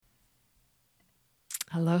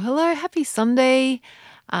Hello, hello. Happy Sunday.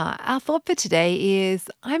 Our thought for today is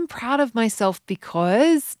I'm proud of myself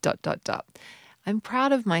because dot dot dot. I'm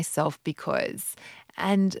proud of myself because,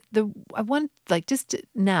 and I want just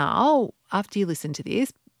now after you listen to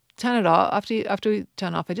this, turn it off. After we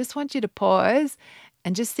turn off, I just want you to pause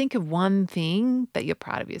and just think of one thing that you're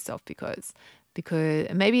proud of yourself because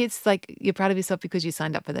maybe it's like you're proud of yourself because you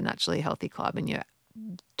signed up for the Naturally Healthy Club and you're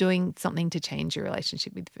doing something to change your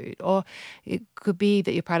relationship with food. Or it could be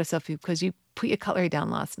that you're proud of yourself because you put your cutlery down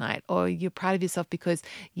last night, or you're proud of yourself because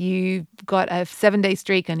you got a 7-day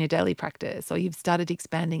streak on your daily practice, or you've started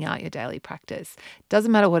expanding out your daily practice.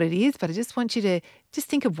 Doesn't matter what it is, but I just want you to just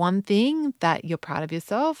think of one thing that you're proud of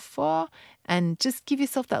yourself for and just give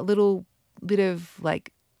yourself that little bit of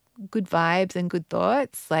good vibes and good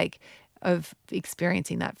thoughts, of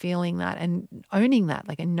experiencing that, feeling that, and owning that,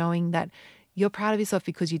 and knowing that you're proud of yourself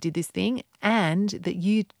because you did this thing and that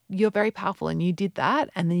you're very powerful and you did that,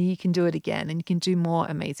 and then you can do it again and you can do more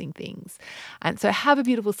amazing things. And so have a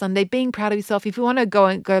beautiful Sunday, being proud of yourself. If you want to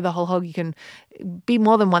go the whole hog, you can be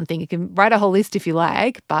more than one thing. You can write a whole list if you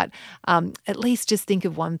like, but at least just think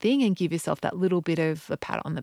of one thing and give yourself that little bit of a pat on the